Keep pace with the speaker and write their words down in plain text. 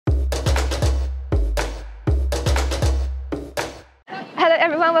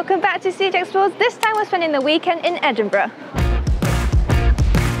and welcome back to CJ Explores. This time we're spending the weekend in Edinburgh.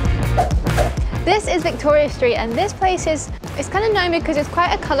 This is Victoria Street, and this place it's kind of known because it's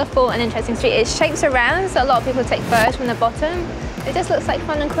quite a colourful and interesting street. It shapes around, so a lot of people take photos from the bottom. It just looks like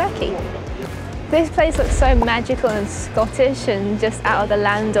fun and quirky. This place looks so magical and Scottish and just out of the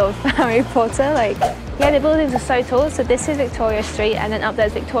land of Harry Potter. Like, yeah, the buildings are so tall. So this is Victoria Street, and then up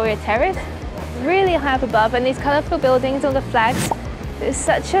there's Victoria Terrace, really high up above, and these colourful buildings, all the flags. It's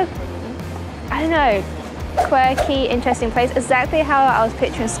such a, I don't know, quirky, interesting place. Exactly how I was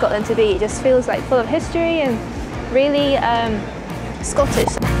picturing Scotland to be. It just feels like full of history and really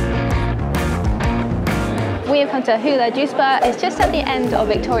Scottish. We have come to Hula Juice Bar. It's just at the end of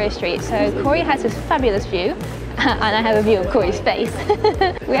Victoria Street. So Corey has this fabulous view, and I have a view of Corey's face.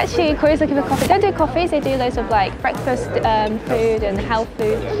 Corey's looking for coffee. Don't do coffees, they do loads of like breakfast food and health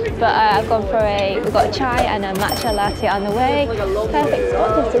food. But I've gone for we've got a chai and a matcha latte on the way. Perfect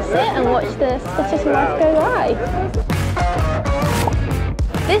spot to sit and watch the Scottish life go by.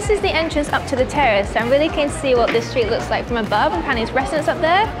 This is the entrance up to the terrace. I'm really keen to see what this street looks like from above. Apparently there's restaurants up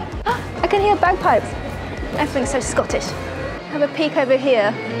there. I can hear bagpipes. Everything's so Scottish. Have a peek over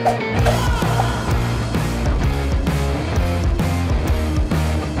here.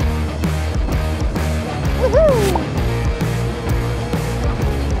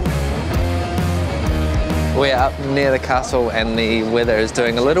 We're up near the castle and the weather is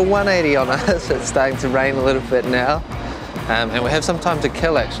doing a little 180 on us. It's starting to rain a little bit now. And we have some time to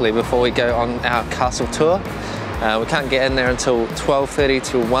kill actually before we go on our castle tour. We can't get in there until 12:30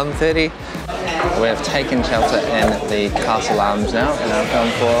 to 1:30. We have taken shelter in the Castle Arms now and I've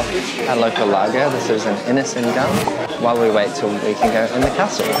gone for a local lager. This is an Innocent Gun while we wait till we can go in the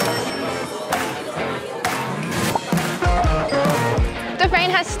castle. The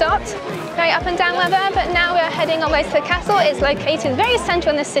rain has stopped, very up and down weather, but now we're heading our way to the castle. It's located very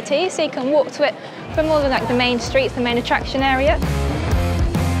central in the city, so you can walk to it from all the main streets, the main attraction area.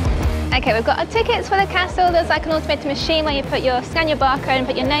 Okay, we've got our tickets for the castle. There's like an automated machine where you scan your barcode and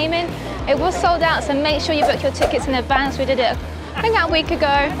put your name in. It was sold out, so make sure you book your tickets in advance. We did it I think about a week ago,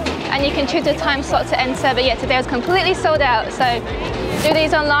 and you can choose a time slot to enter, but yeah, today was completely sold out, so do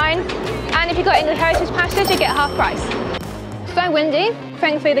these online. And if you've got English Heritage Passes, you get half price. So windy.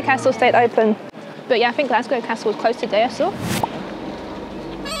 Thankfully the castle stayed open. But yeah, I think Glasgow Castle was closed today, I saw.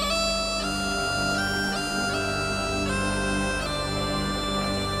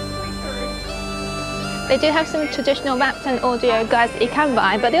 They do have some traditional maps and audio guides that you can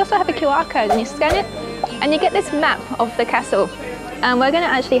buy, but they also have a QR code and you scan it and you get this map of the castle. And we're going to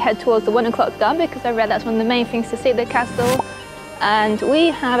actually head towards the 1 o'clock gun because I read that's one of the main things to see at the castle. And we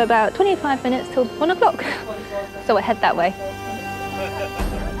have about 25 minutes till 1 o'clock. So we'll head that way.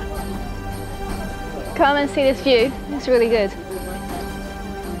 Come and see this view, it's really good.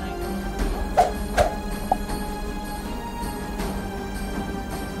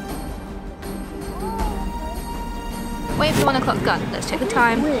 Wait for the 1 o'clock gun. Let's check the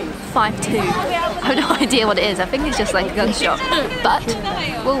time. 5:02. I have no idea what it is. I think it's just like a gun shot. But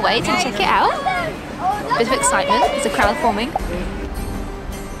we'll wait and check it out. Bit of excitement. There's a crowd forming.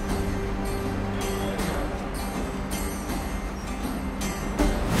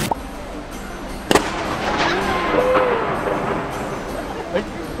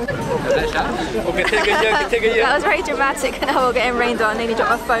 That was very dramatic. Now we're getting rained on. I nearly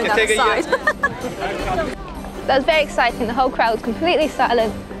dropped my phone outside. That was very exciting. The whole crowd was completely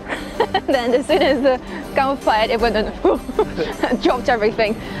silent. Then as soon as the gun was fired, it went and dropped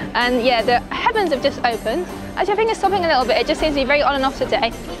everything. And yeah, the heavens have just opened. Actually, I think it's stopping a little bit. It just seems to be very on and off today.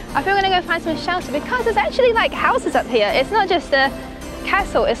 I think we're going to go find some shelter because there's actually like houses up here. It's not just a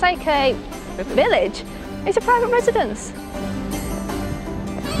castle. It's like a village. It's a private residence.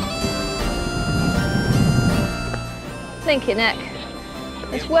 Thinking, Nick.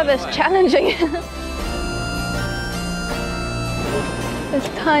 This weather's challenging. There's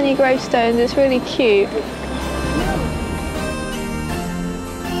tiny gravestones, it's really cute.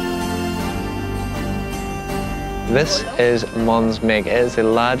 This is Mons Meg. It is the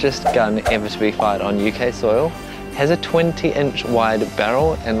largest gun ever to be fired on UK soil. It has a 20-inch wide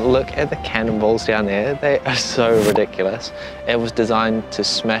barrel, and look at the cannonballs down there. They are so ridiculous. It was designed to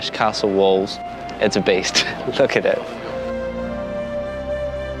smash castle walls. It's a beast. Look at it.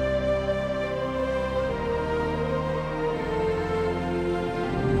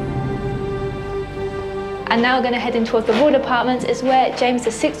 And now we're going to head in towards the Royal Apartments. It's where James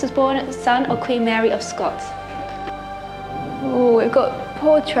VI was born, son of Queen Mary of Scots. Oh, we've got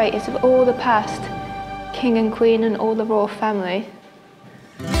portraits of all the past King and Queen and all the royal family.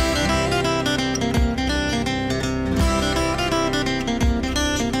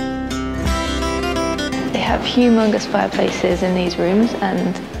 have humongous fireplaces in these rooms,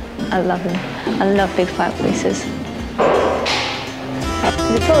 and I love them. I love big fireplaces.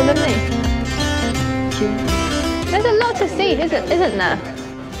 It's all lovely. There's a lot to see, isn't there?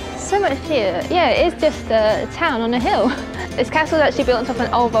 So much here. Yeah, it is just a town on a hill. This castle is actually built on top of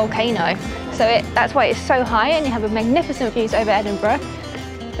an old volcano, so that's why it's so high, and you have a magnificent views over Edinburgh.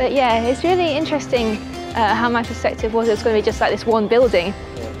 But yeah, it's really interesting how my perspective was it's going to be just like this one building,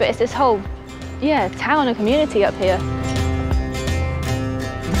 but it's this whole, yeah, town and community up here.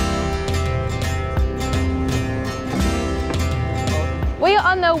 We are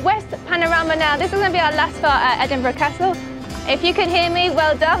on the west panorama now. This is going to be our last stop at Edinburgh Castle. If you can hear me,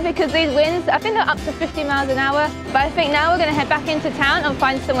 well done, because these winds, I think they're up to 50 miles an hour. But I think now we're going to head back into town and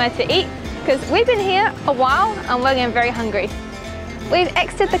find somewhere to eat, because we've been here a while and we're getting very hungry. We've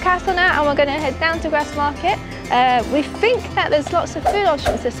exited the castle now and we're going to head down to Grassmarket. We think that there's lots of food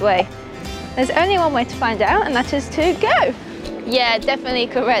options this way. There's only one way to find out, and that is to go. Yeah, definitely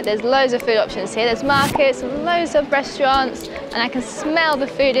correct. There's loads of food options here. There's markets, loads of restaurants, and I can smell the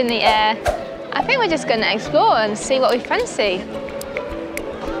food in the air. I think we're just going to explore and see what we fancy.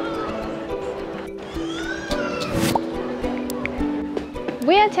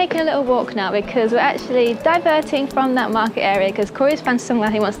 We are taking a little walk now because we're actually diverting from that market area because Corey's found somewhere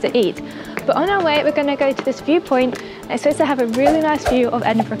he wants to eat. But on our way, we're going to go to this viewpoint. It's supposed to have a really nice view of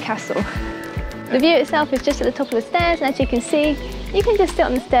Edinburgh Castle. The view itself is just at the top of the stairs, and as you can see, you can just sit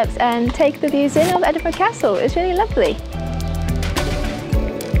on the steps and take the views in of Edinburgh Castle. It's really lovely.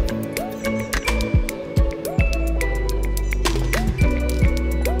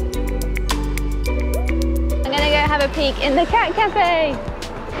 I'm gonna go have a peek in the cat cafe.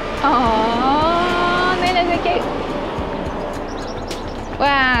 Aww, they look so cute.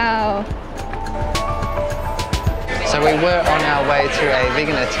 Wow. So we were on our way to a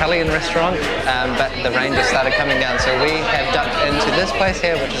vegan Italian restaurant, but the rain just started coming down, so we have ducked into this place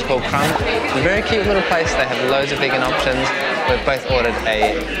here, which is called Crumb. It's a very cute little place. They have loads of vegan options. We've both ordered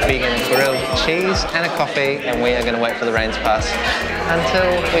a vegan grilled cheese and a coffee, and we are going to wait for the rain to pass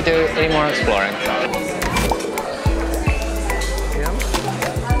until we do any more exploring.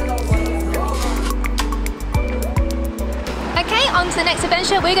 Okay, on to the next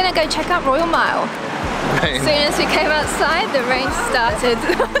adventure. We're going to go check out Royal Mile. As soon as we came outside, the rain started.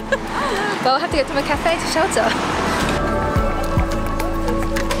 But we'll have to go to a cafe to shelter.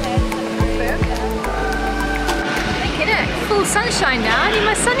 Look at it, full sunshine now. I need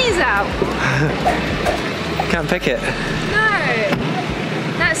my sunnies out. Can't pick it. No.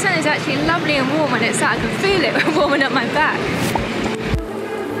 That sun is actually lovely and warm when it's out. I can feel it warming up my back.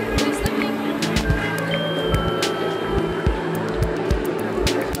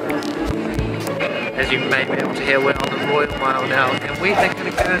 As you may be able to hear, we're on the Royal Mile now, and we are going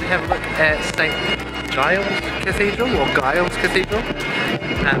to go and have a look at St. Giles Cathedral, or Giles Cathedral.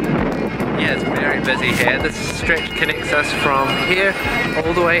 Yeah, it's very busy here. This stretch connects us from here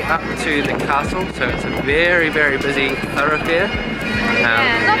all the way up to the castle, so it's a very, very busy thoroughfare.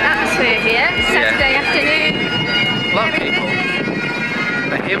 Yeah, a lot of atmosphere here. Saturday afternoon. A lot of people.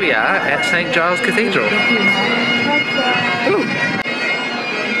 But here we are at St. Giles Cathedral. Ooh.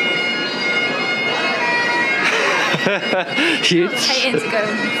 Huge. Hating to go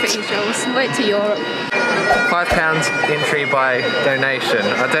cathedrals. Wait to Europe. £5 entry by donation.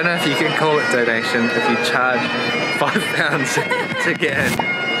 I don't know if you can call it donation if you charge £5 to get in.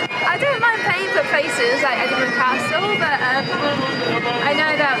 I don't mind paying for places like Edinburgh Castle, but I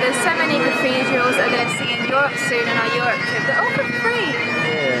know that there's so many cathedrals that I'm going to see in Europe soon on our Europe trip. They're all for free.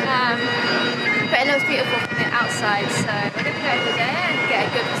 Yeah. But it looks beautiful from the outside, so we're going to go over there and get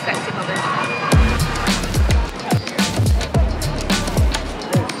a good perspective of it.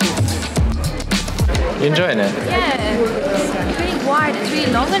 You enjoying it? Yeah, it's really wide, it's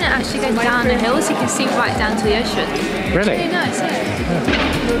really long, and it actually goes down the hill so you can see right down to the ocean. Really? It's really nice, yeah.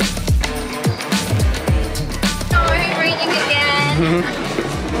 Oh, it's raining again.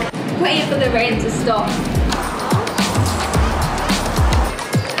 Waiting for the rain to stop.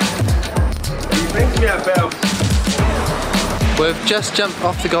 We've just jumped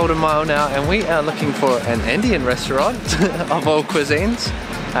off the Golden Mile now, and we are looking for an Indian restaurant of all cuisines.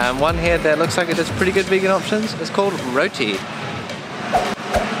 One here that looks like it has pretty good vegan options. It's called Roti.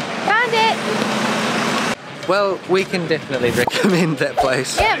 Found it! Well, we can definitely recommend that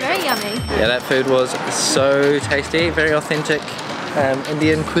place. Yeah, very yummy. Yeah, that food was so tasty, very authentic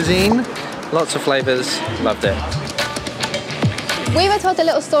Indian cuisine. Lots of flavours, loved it. We were told a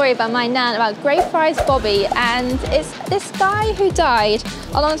little story by my nan about Greyfriars Bobby, and it's this guy who died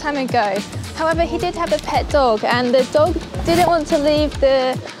a long time ago. However, he did have a pet dog, and the dog didn't want to leave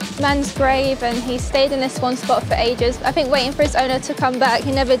the man's grave, and he stayed in this one spot for ages, I think waiting for his owner to come back.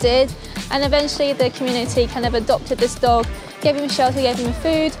 He never did, and eventually the community kind of adopted this dog, gave him shelter, gave him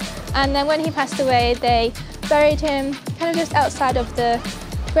food, and then when he passed away they buried him kind of just outside of the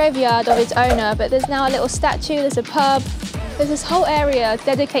graveyard of his owner. But there's now a little statue, there's a pub, there's this whole area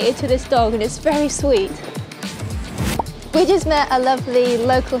dedicated to this dog, and it's very sweet. We just met a lovely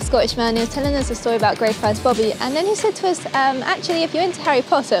local Scottish man who was telling us a story about Greyfriars Bobby, and then he said to us, actually, if you're into Harry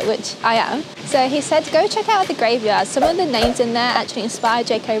Potter, which I am, so he said go check out the graveyard. Some of the names in there actually inspired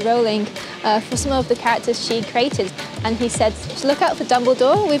J.K. Rowling for some of the characters she created. And he said, look out for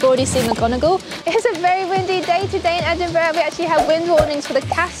Dumbledore, we've already seen McGonagall. It's a very windy day today in Edinburgh. We actually have wind warnings for the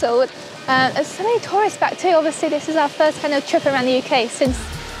castle. There's so many tourists back too. Obviously, this is our first kind of trip around the UK since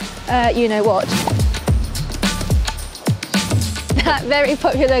you know what. That very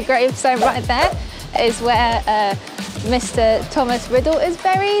popular gravestone right there is where Mr. Thomas Riddle is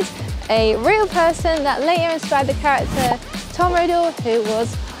buried, a real person that later inspired the character Tom Riddle, who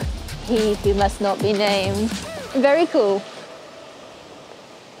was he who must not be named. Very cool.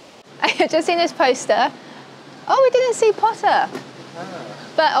 I have just seen this poster. Oh, we didn't see Potter.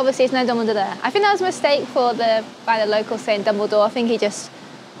 But obviously it's no Dumbledore there. I think that was a mistake by the locals saying Dumbledore. I think he just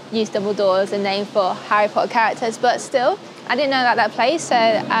used Dumbledore as a name for Harry Potter characters, but still, I didn't know about that place, so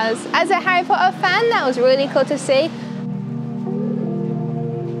as a Harry Potter fan, that was really cool to see.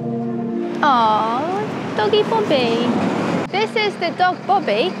 Aww, doggy Bobby. This is the dog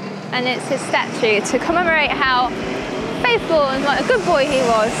Bobby, and it's his statue to commemorate how faithful and what a good boy he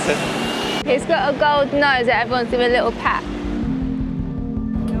was. He's got a gold nose that everyone's doing a little pat.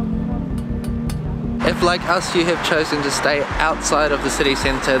 If, like us, you have chosen to stay outside of the city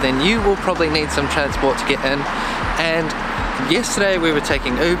centre, then you will probably need some transport to get in. And yesterday we were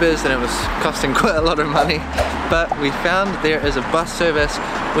taking Ubers and it was costing quite a lot of money, but we found there is a bus service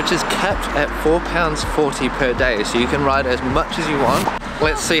which is capped at £4.40 per day, so you can ride as much as you want.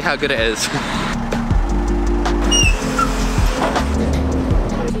 Let's see how good it is.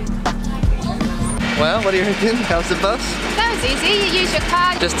 Well, what do you reckon? How's the bus? That was easy, you use your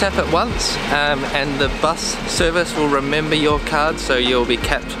card. Just tap it once and the bus service will remember your card, so you'll be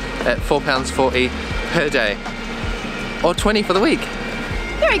capped at £4.40 per day. Or 20 for the week.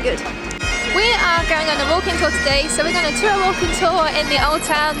 Very good. We are going on a walking tour today, so we're going to do a walking tour in the old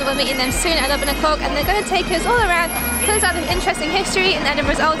town. We're meeting them soon at 11 o'clock, and they're going to take us all around, tell us about the interesting history in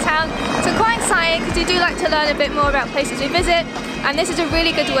Edinburgh's old town. So I'm quite excited because we do like to learn a bit more about places we visit, and this is a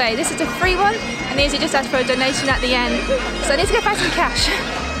really good way. This is a free one, and they usually just ask for a donation at the end. So I need to go find some cash.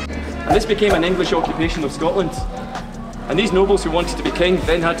 And this became an English occupation of Scotland. And these nobles who wanted to be king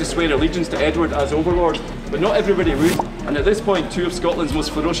then had to swear allegiance to Edward as overlord, but not everybody would. And at this point, two of Scotland's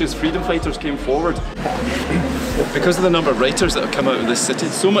most ferocious freedom fighters came forward. Because of the number of writers that have come out of this city,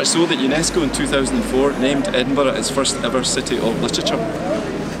 so much so that UNESCO in 2004 named Edinburgh its first ever city of literature.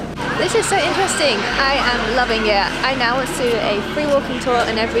 This is so interesting. I am loving it. I now want to do a free walking tour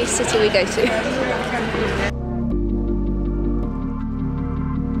in every city we go to.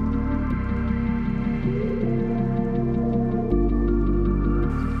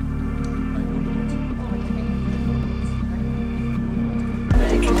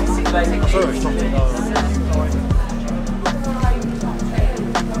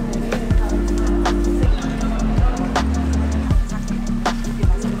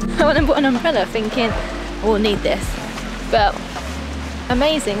 I went and bought an umbrella thinking, we'll need this, but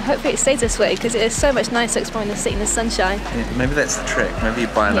amazing. Hopefully it stays this way because it is so much nicer exploring the city in the sunshine. Yeah, maybe that's the trick. Maybe you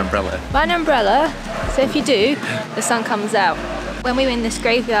buy an umbrella. Buy an umbrella, so if you do, the sun comes out. When we were in this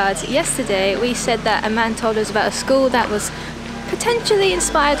graveyard yesterday, we said that a man told us about a school that was potentially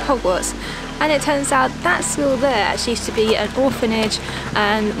inspired Hogwarts. And it turns out that school there actually used to be an orphanage,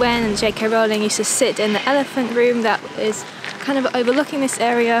 and when J.K. Rowling used to sit in the elephant room that is kind of overlooking this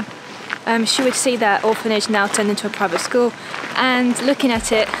area, she would see that orphanage now turned into a private school, and looking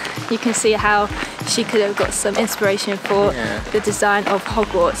at it you can see how she could have got some inspiration for the design of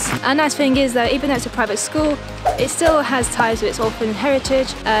Hogwarts. And nice thing is that even though it's a private school, it still has ties with its orphan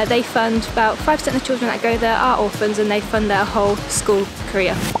heritage. They fund about 5% of the children that go there are orphans, and they fund their whole school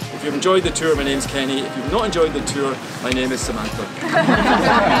career. If you've enjoyed the tour, my name's Kenny. If you've not enjoyed the tour, my name is Samantha.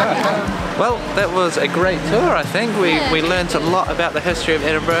 Well, that was a great tour, I think. We learned a lot about the history of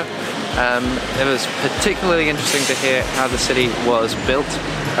Edinburgh. It was particularly interesting to hear how the city was built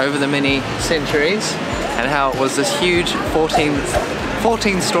over the many centuries and how it was this huge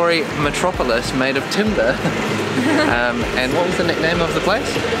 14-story metropolis made of timber. And what was the nickname of the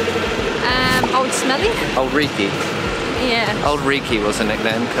place? Old Smelly? Old Reeky. Yeah. Old Reeky was a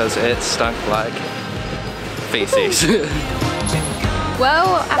nickname because it stunk like feces.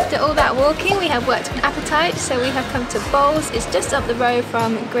 Well, after all that walking, we have worked on appetite, so we have come to Bowls. It's just up the road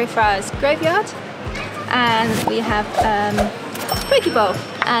from Greyfriars Graveyard, and we have poke bowl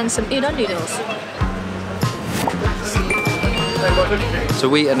and some udon noodles. So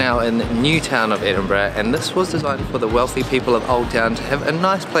we are now in New Town of Edinburgh, and this was designed for the wealthy people of Old Town to have a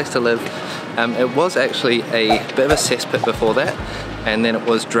nice place to live. It was actually a bit of a cesspit before that, and then it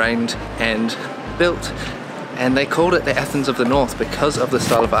was drained and built, and they called it the Athens of the North because of the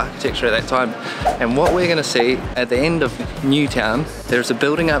style of architecture at that time. And what we're going to see at the end of New Town, there's a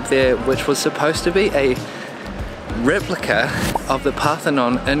building up there which was supposed to be a replica of the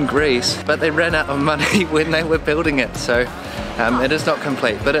Parthenon in Greece, but they ran out of money when they were building it, so it is not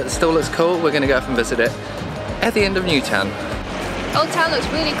complete, but it still looks cool. We're going to go up and visit it at the end of New Town. Old Town looks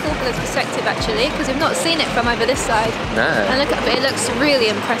really cool from this perspective actually, because we've not seen it from over this side. No. And look up, it looks really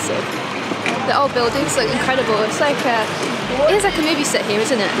impressive. The old buildings look incredible. It's like it is like a movie set here,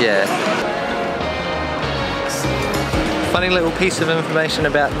 isn't it? Yeah. Funny little piece of information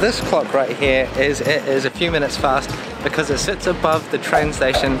about this clock right here is it is a few minutes fast because it sits above the train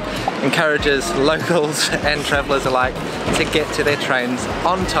station, encourages locals and travellers alike to get to their trains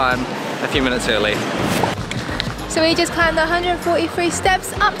on time a few minutes early. So we just climbed the 143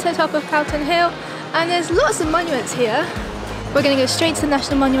 steps up to the top of Calton Hill, and there's lots of monuments here. We're going to go straight to the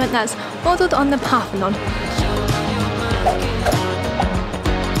National Monument that's modelled on the Parthenon.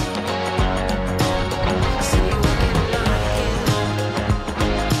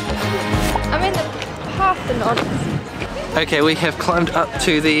 I'm in the Parthenon. Okay, we have climbed up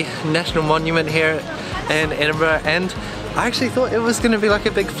to the National Monument here in Edinburgh, and I actually thought it was going to be like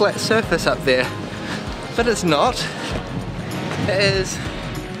a big flat surface up there, but it's not. It is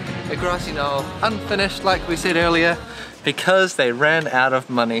a grassy knoll, unfinished like we said earlier, because they ran out of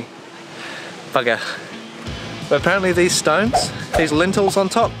money. Bugger. But apparently these stones, these lintels on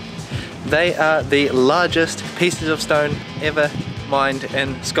top, they are the largest pieces of stone ever mined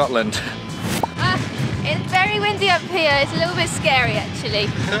in Scotland. It's very windy up here. It's a little bit scary actually.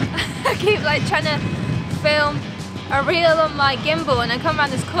 I keep like trying to film a reel on my gimbal, and I come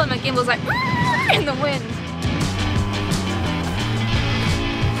around this corner, my gimbal's like in the wind.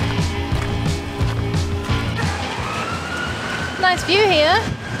 Nice view here.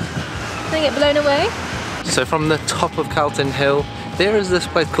 Don't get blown away. So from the top of Calton Hill, there is this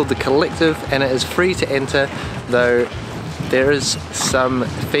place called the Collective, and it is free to enter, though there is some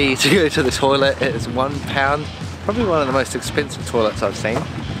fee to go to the toilet. It is £1, probably one of the most expensive toilets I've seen.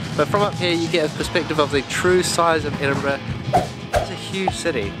 But from up here you get a perspective of the true size of Edinburgh. It's a huge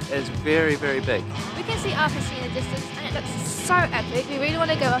city. It's very, very big. We can see Arthur Sea in the distance, and it looks so epic. We really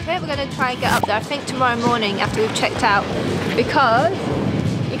want to go up here. We're going to try and get up there, I think tomorrow morning after we've checked out, because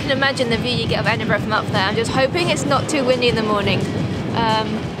you can imagine the view you get of Edinburgh from up there. I'm just hoping it's not too windy in the morning,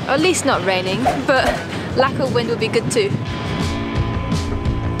 or at least not raining, but lack of wind would be good too.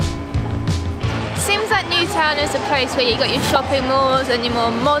 Seems like New Town is a place where you got your shopping malls and your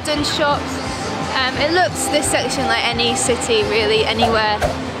more modern shops. It looks, this section, like any city really, anywhere. So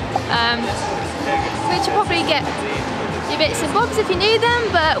you should probably get your bits and bobs if you need them,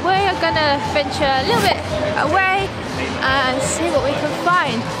 but we're gonna venture a little bit away and see what we can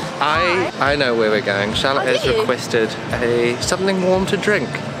find. I know where we're going. Charlotte has requested something warm to drink.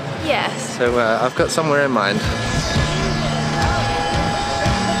 Yes. So I've got somewhere in mind.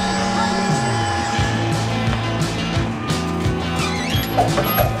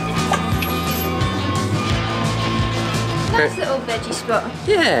 Nice little veggie spot.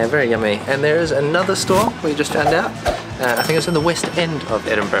 Yeah, very yummy. And there is another store we just found out. I think it's in the west end of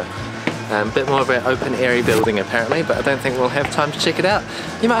Edinburgh. A bit more of an open airy building apparently, but I don't think we'll have time to check it out.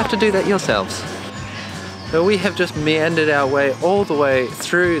 You might have to do that yourselves. So we have just meandered our way all the way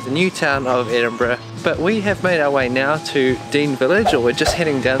through the New Town of Edinburgh, but we have made our way now to Dean Village, or we're just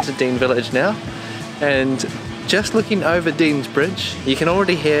heading down to Dean Village now. And just looking over Dean's Bridge, you can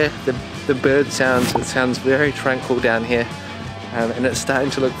already hear the bird sounds. It sounds very tranquil down here, and it's starting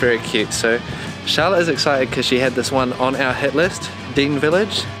to look very cute. So Charlotte is excited because she had this one on our hit list, Dean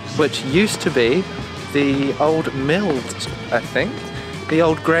Village, which used to be the old mills, I think. The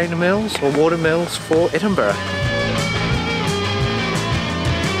old grain mills or water mills for Edinburgh.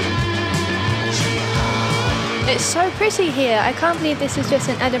 It's so pretty here. I can't believe this is just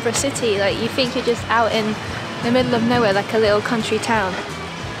in Edinburgh City. Like, you think you're just out in the middle of nowhere, like a little country town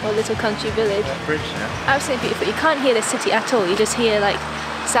or little country village. Bridge now. Absolutely beautiful. You can't hear the city at all. You just hear like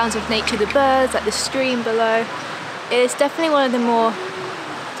sounds of nature, the birds, like the stream below. It's definitely one of the more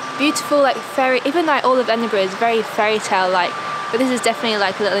beautiful, like fairy, even like all of Edinburgh is very fairy tale like, but this is definitely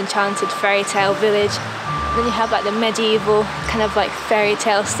like a little enchanted fairy tale village. Then you have like the medieval kind of like fairy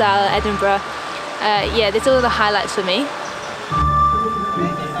tale style Edinburgh. Yeah, there's all the highlights for me.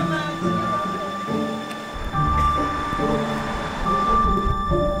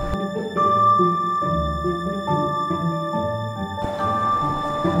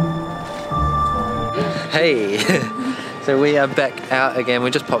 Hey! So we are back out again.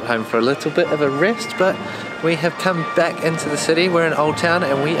 We just popped home for a little bit of a rest, but we have come back into the city. We're in Old Town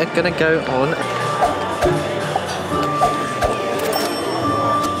and we are gonna go on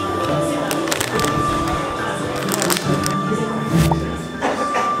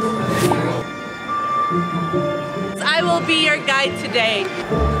I will be your guide today.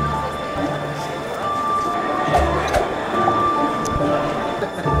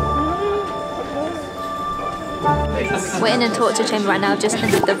 We're in a torture chamber right now, just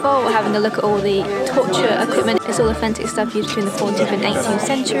entered the vault. We're having a look at all the torture equipment. It's all authentic stuff used between the 14th and 18th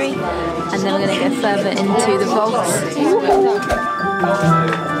century. And then we're going to go further into the vaults.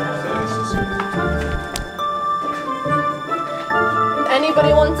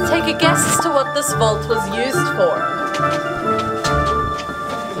 Anybody want to take a guess as to what this vault was used for?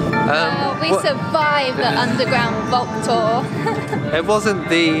 We survived the underground vault tour. It wasn't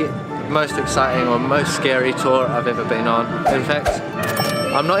the most exciting or most scary tour I've ever been on. In fact,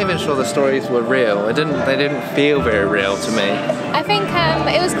 I'm not even sure the stories were real. They didn't feel very real to me. I think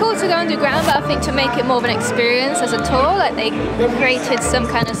it was cool to go underground, but I think to make it more of an experience as a tour, like they created some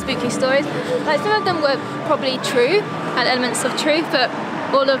kind of spooky stories. Like some of them were probably true, had elements of truth, but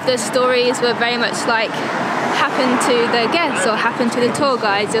all of the stories were very much like happened to the guests or happened to the tour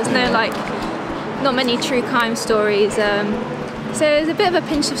guides. There was no like, not many true crime stories. So it was a bit of a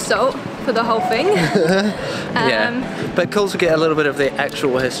pinch of salt for the whole thing. Yeah, but cool to get a little bit of the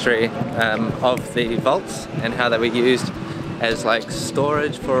actual history of the vaults and how they were used as like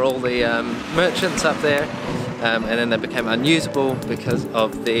storage for all the merchants up there, and then they became unusable because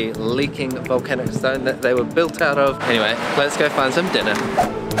of the leaking volcanic stone that they were built out of. Anyway, let's go find some dinner.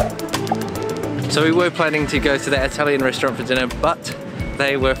 So we were planning to go to the Italian restaurant for dinner, but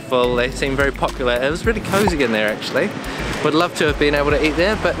they were full. They seemed very popular. It was really cozy in there actually. Would love to have been able to eat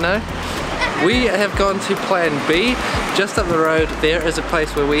there, but no. We have gone to Plan B. Just up the road there is a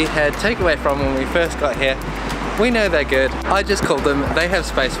place where we had takeaway from when we first got here. We know they're good. I just called them. They have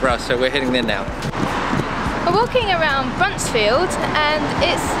space for us, so we're heading there now. We're walking around Bruntsfield and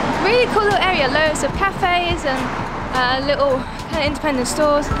it's a really cool little area. Loads of cafes and little kind of independent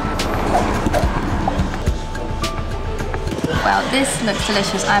stores. Well, this looks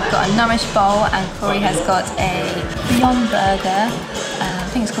delicious. I've got a Nourish bowl and Corey has got a Beyond Burger. I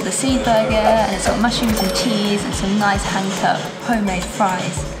think it's called the Seed Burger, and it's got mushrooms and cheese and some nice hand-cut homemade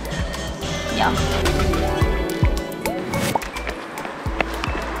fries. Yum.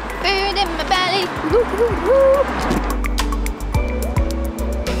 Food in my belly. Woo, woo, woo.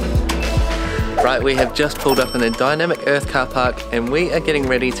 Right, we have just pulled up in the Dynamic Earth car park and we are getting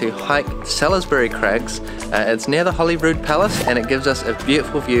ready to hike Salisbury Crags. It's near the Holyrood Palace and it gives us a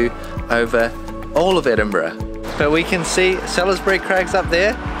beautiful view over all of Edinburgh. But we can see Salisbury Crags up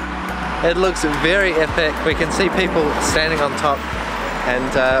there. It looks very epic. We can see people standing on top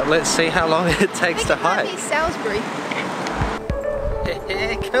and let's see how long it takes to hike. Salisbury.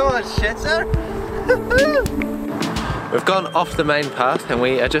 Come on, Shitzer! We've gone off the main path and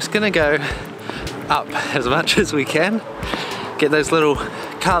we are just gonna go up as much as we can, get those little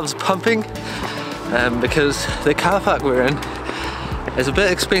calves pumping, because the car park we're in is a bit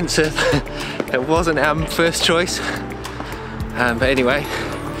expensive. It wasn't our first choice, but anyway,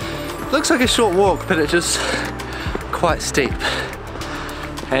 looks like a short walk, but it's just quite steep.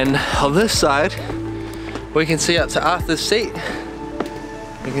 And on this side we can see up to Arthur's Seat.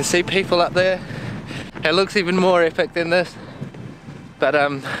 You can see people up there. It looks even more epic than this, but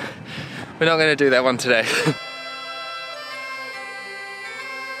we're not going to do that one today.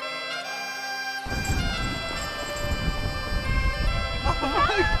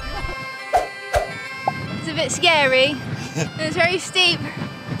 It's a bit scary. It's very steep.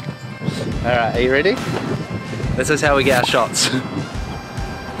 Alright, are you ready? This is how we get our shots.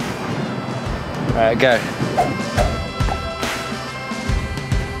 Alright, go.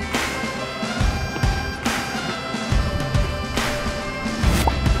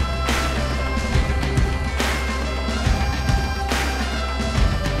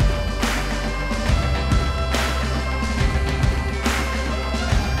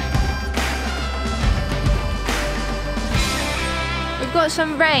 Got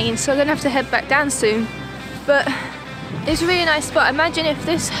some rain, so we're gonna have to head back down soon, but it's a really nice spot. Imagine if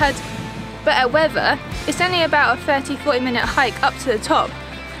this had better weather. It's only about a 30-40 minute hike up to the top,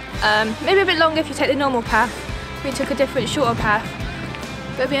 Maybe a bit longer if you take the normal path. We took a different, shorter path.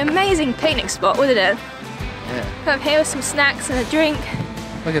 But it'd be an amazing picnic spot, wouldn't it? Yeah. Come up here with some snacks and a drink.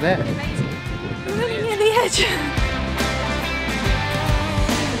 Look at that. Amazing. We're really near the edge.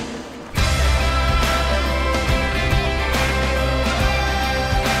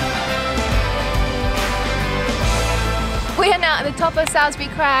 We are now at the top of Salisbury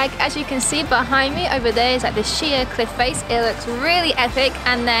Crag. As you can see behind me over there is like the sheer cliff face. It looks really epic,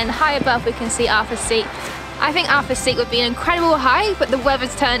 and then high above we can see Arthur's Seat. I think Arthur's Seat would be an incredible hike, but the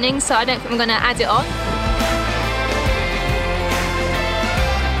weather's turning, so I don't think I'm going to add it on.